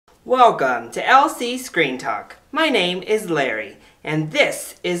Welcome to LC Screen Talk. My name is Larry, and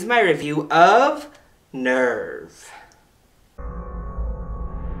this is my review of Nerve.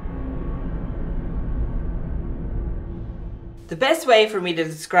 The best way for me to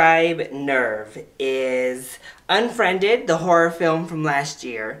describe Nerve is Unfriended, the horror film from last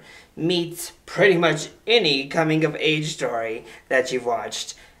year, meets pretty much any coming-of-age story that you've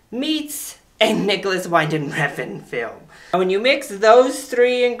watched, meets a Nicholas Winding Refn film. When you mix those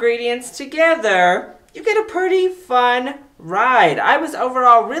three ingredients together, you get a pretty fun ride. I was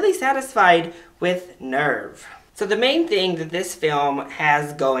overall really satisfied with Nerve. So the main thing that this film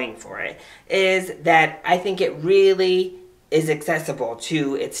has going for it is that I think it really is accessible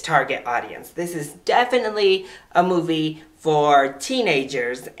to its target audience. This is definitely a movie for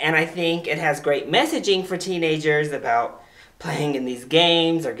teenagers, and I think it has great messaging for teenagers about playing in these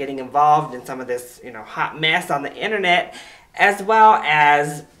games or getting involved in some of this, hot mess on the internet, as well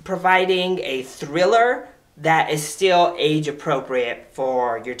as providing a thriller that is still age appropriate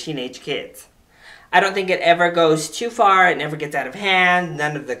for your teenage kids. I don't think it ever goes too far, it never gets out of hand,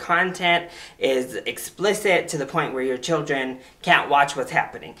 none of the content is explicit to the point where your children can't watch what's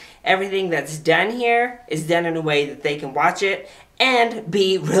happening. Everything that's done here is done in a way that they can watch it and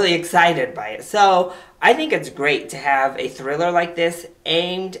be really excited by it. So I think it's great to have a thriller like this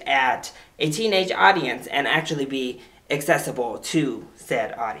aimed at a teenage audience and actually be accessible to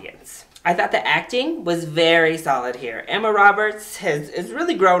said audience. I thought the acting was very solid here. Emma Roberts has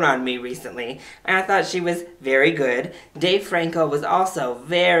really grown on me recently, and I thought she was very good. Dave Franco was also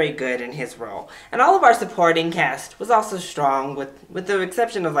very good in his role. And all of our supporting cast was also strong, with the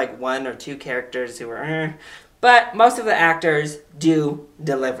exception of like one or two characters who were but most of the actors do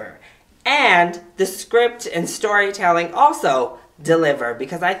deliver. And the script and storytelling also deliver,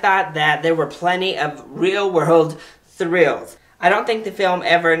 because I thought that there were plenty of real-world thrills. I don't think the film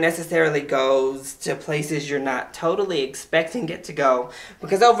ever necessarily goes to places you're not totally expecting it to go,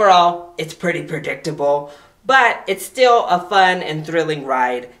 because overall, it's pretty predictable, but it's still a fun and thrilling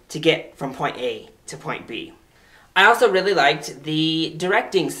ride to get from point A to point B. I also really liked the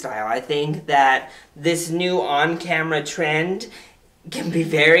directing style. I think that this new on-camera trend can be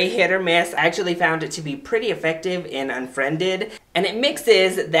very hit or miss. I actually found it to be pretty effective in Unfriended, and it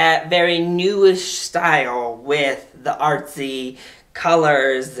mixes that very newish style with the artsy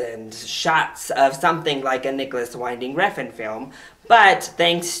colors and shots of something like a Nicholas Winding Refn film. But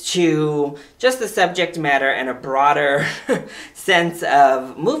thanks to just the subject matter and a broader sense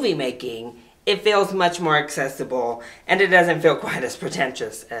of movie making, it feels much more accessible, and it doesn't feel quite as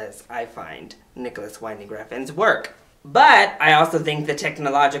pretentious as I find Nicholas Winding Refn's work. But I also think the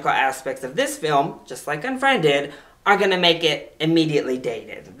technological aspects of this film, just like Unfriended, are going to make it immediately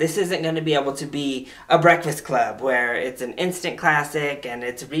dated. This isn't going to be able to be a Breakfast Club where it's an instant classic and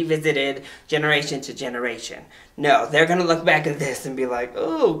it's revisited generation to generation. No, they're going to look back at this and be like,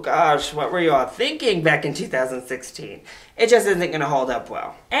 oh gosh, what were you all thinking back in 2016? It just isn't going to hold up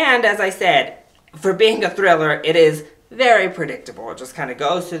well. And as I said, for being a thriller, it is very predictable. It just kind of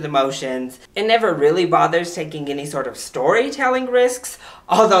goes through the motions. It never really bothers taking any sort of storytelling risks,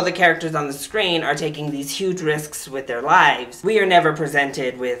 although the characters on the screen are taking these huge risks with their lives. We are never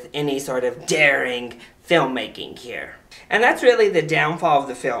presented with any sort of daring filmmaking here. And that's really the downfall of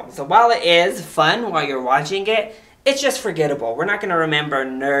the film. So while it is fun while you're watching it, it's just forgettable. We're not going to remember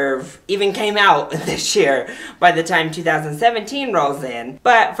Nerve even came out this year by the time 2017 rolls in.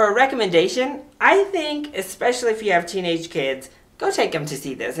 But for a recommendation, I think, especially if you have teenage kids, go take them to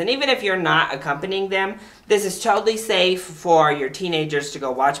see this. And even if you're not accompanying them, this is totally safe for your teenagers to go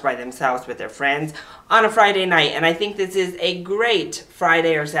watch by themselves with their friends on a Friday night. And I think this is a great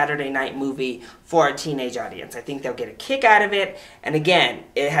Friday or Saturday night movie for a teenage audience. I think they'll get a kick out of it. And again,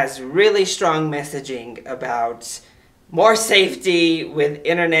 it has really strong messaging about more safety with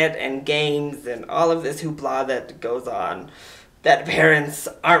internet and games and all of this hoopla that goes on that parents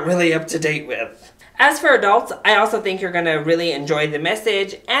aren't really up to date with. As for adults, I also think you're going to really enjoy the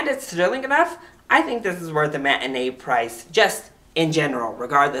message, and it's thrilling enough. I think this is worth a matinee price, just in general,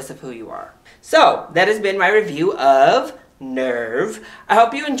 regardless of who you are. So, that has been my review of Nerve. I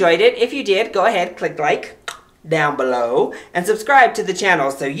hope you enjoyed it. If you did, go ahead, click like down below, and subscribe to the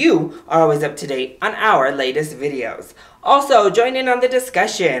channel so you are always up to date on our latest videos. Also, join in on the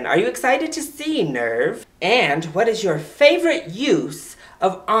discussion. Are you excited to see Nerve? And what is your favorite use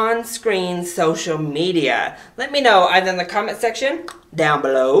of on-screen social media? Let me know either in the comment section down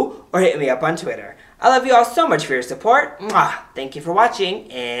below or hit me up on Twitter. I love you all so much for your support. Mwah! Thank you for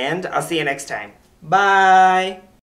watching, and I'll see you next time. Bye!